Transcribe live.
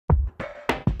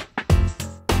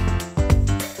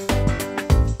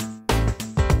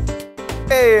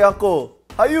Hey, Uncle.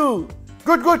 How you?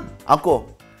 Good, good.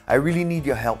 Uncle, I really need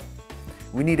your help.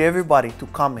 We need everybody to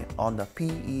comment on the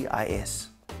PEIS.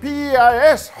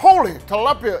 PEIS, holy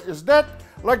tilapia, is that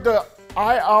like the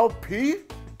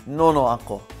IRP? No,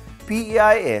 Uncle.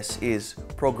 PEIS is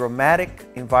Programmatic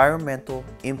Environmental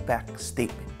Impact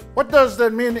Statement. What does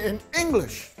that mean in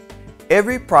English?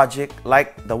 Every project,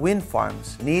 like the wind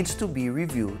farms, needs to be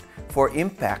reviewed for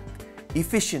impact,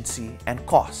 efficiency, and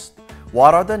cost.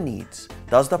 What are the needs?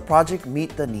 Does the project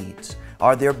meet the needs?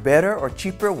 Are there better or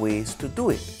cheaper ways to do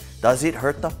it? Does it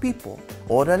hurt the people,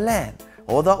 or the land,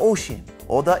 or the ocean,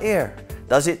 or the air?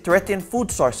 Does it threaten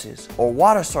food sources, or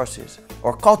water sources,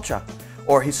 or culture,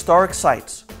 or historic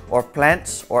sites, or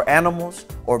plants, or animals,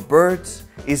 or birds?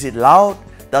 Is it loud?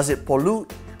 Does it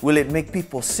pollute? Will it make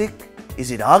people sick?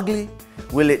 Is it ugly?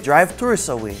 Will it drive tourists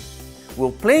away?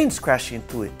 Will planes crash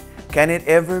into it? Can it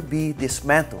ever be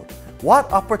dismantled?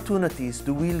 What opportunities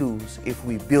do we lose if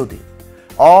we build it?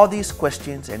 All these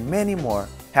questions and many more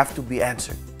have to be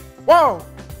answered. Wow,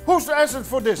 who's the answer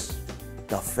for this?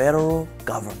 The federal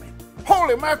government.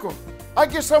 Holy mackerel, I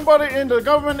guess somebody in the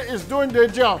government is doing their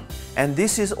job. And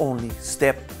this is only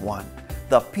step one.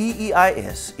 The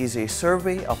PEIS is a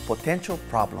survey of potential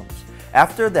problems.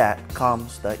 After that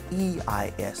comes the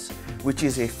EIS, which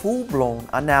is a full-blown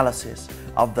analysis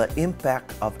of the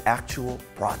impact of actual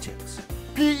projects.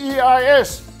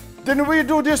 PEIS, didn't we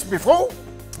do this before?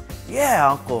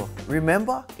 Yeah, Uncle.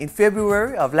 Remember in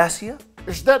February of last year?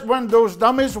 Is that when those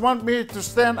dummies want me to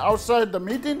stand outside the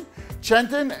meeting,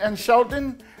 chanting and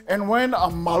shouting and wearing a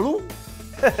Malo?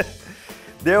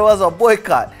 There was a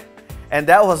boycott, and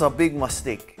that was a big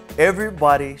mistake.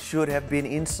 Everybody should have been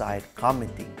inside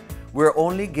commenting. We're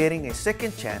only getting a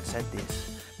second chance at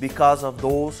this because of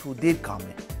those who did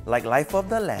comment, like Life of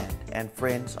the Land and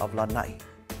Friends of Lanai.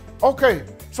 Okay,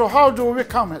 so how do we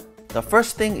comment? The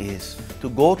first thing is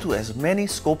to go to as many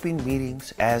scoping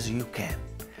meetings as you can.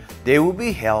 They will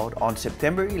be held on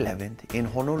September 11th in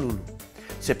Honolulu,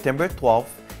 September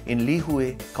 12th in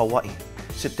Lihue, Kauai,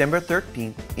 September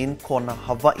 13th in Kona,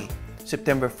 Hawaii,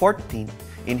 September 14th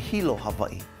in Hilo,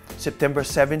 Hawaii, September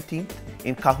 17th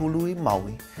in Kahului,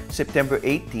 Maui, September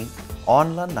 18th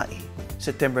on Lanai,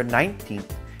 September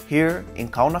 19th here in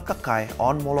Kaunakakai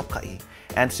on Molokai,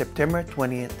 and September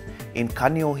 20th in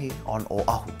Kaneohe on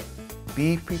Oahu.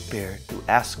 Be prepared to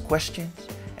ask questions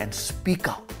and speak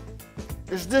out.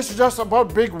 Is this just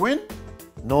about big wind?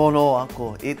 No,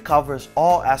 Uncle. It covers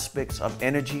all aspects of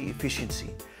energy efficiency.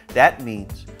 That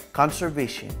means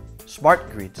conservation, smart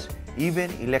grids,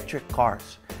 even electric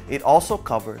cars. It also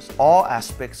covers all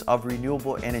aspects of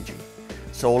renewable energy: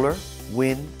 solar,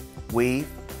 wind, wave,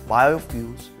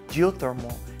 biofuels,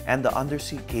 geothermal, and the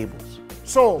undersea cables.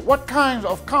 So what kinds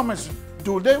of comments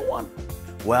do they want?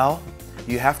 Well,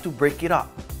 you have to break it up.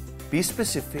 Be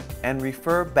specific and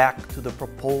refer back to the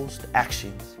proposed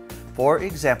actions. For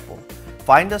example,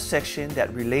 find a section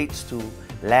that relates to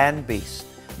land-based,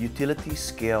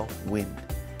 utility-scale wind.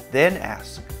 Then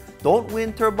ask, don't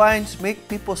wind turbines make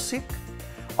people sick?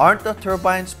 Aren't the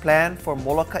turbines planned for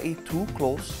Molokai too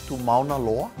close to Mauna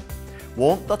Loa?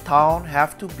 Won't the town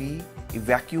have to be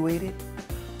evacuated?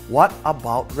 What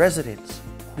about residents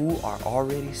who are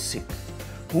already sick?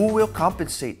 Who will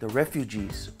compensate the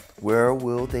refugees? Where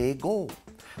will they go?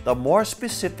 The more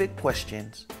specific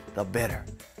questions, the better.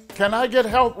 Can I get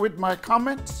help with my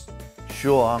comments?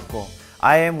 Sure, Uncle.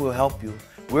 I will help you.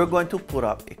 We're going to put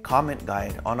up a comment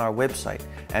guide on our website,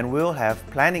 and we'll have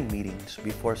planning meetings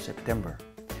before September.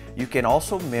 You can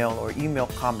also mail or email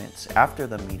comments after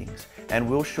the meetings, and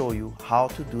we'll show you how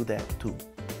to do that too.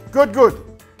 Good.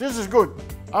 This is good.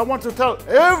 I want to tell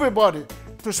everybody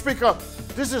to speak up.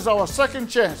 This is our second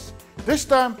chance. This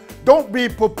time, don't be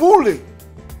populi.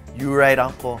 You're right,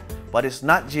 Uncle. But it's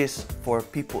not just for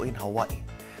people in Hawaii.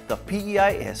 The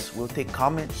PEIS will take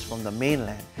comments from the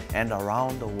mainland and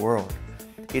around the world.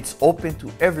 It's open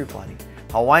to everybody.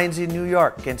 Hawaiians in New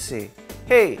York can say,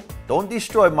 hey, don't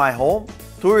destroy my home.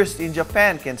 Tourists in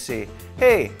Japan can say,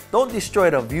 hey, don't destroy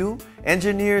the view.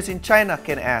 Engineers in China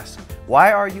can ask,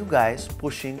 why are you guys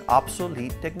pushing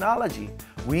obsolete technology?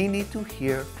 We need to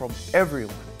hear from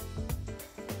everyone.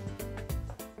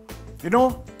 You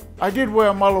know, I did wear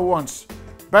a Malo once,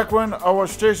 back when I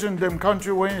was stationed in them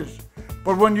country ways.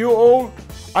 But when you're old,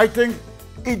 I think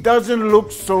it doesn't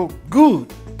look so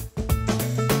good.